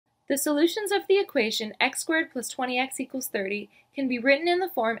The solutions of the equation x squared plus 20x equals 30 can be written in the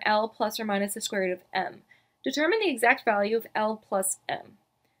form L plus or minus the square root of m. Determine the exact value of L plus m.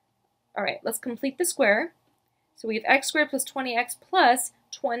 Alright, let's complete the square. So we have x squared plus 20x plus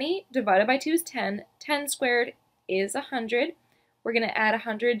 20 divided by 2 is 10. 10 squared is 100. We're going to add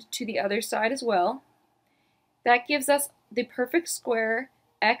 100 to the other side as well. That gives us the perfect square,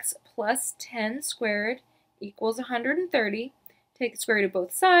 x plus 10 squared equals 130. Take the square root of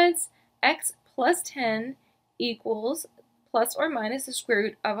both sides. X plus 10 equals plus or minus the square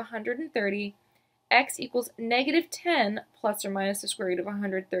root of 130. X equals negative 10 plus or minus the square root of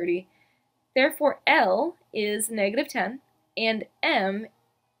 130. Therefore, L is negative 10 and M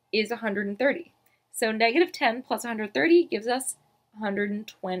is 130. So negative 10 plus 130 gives us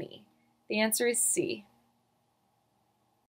 120. The answer is C.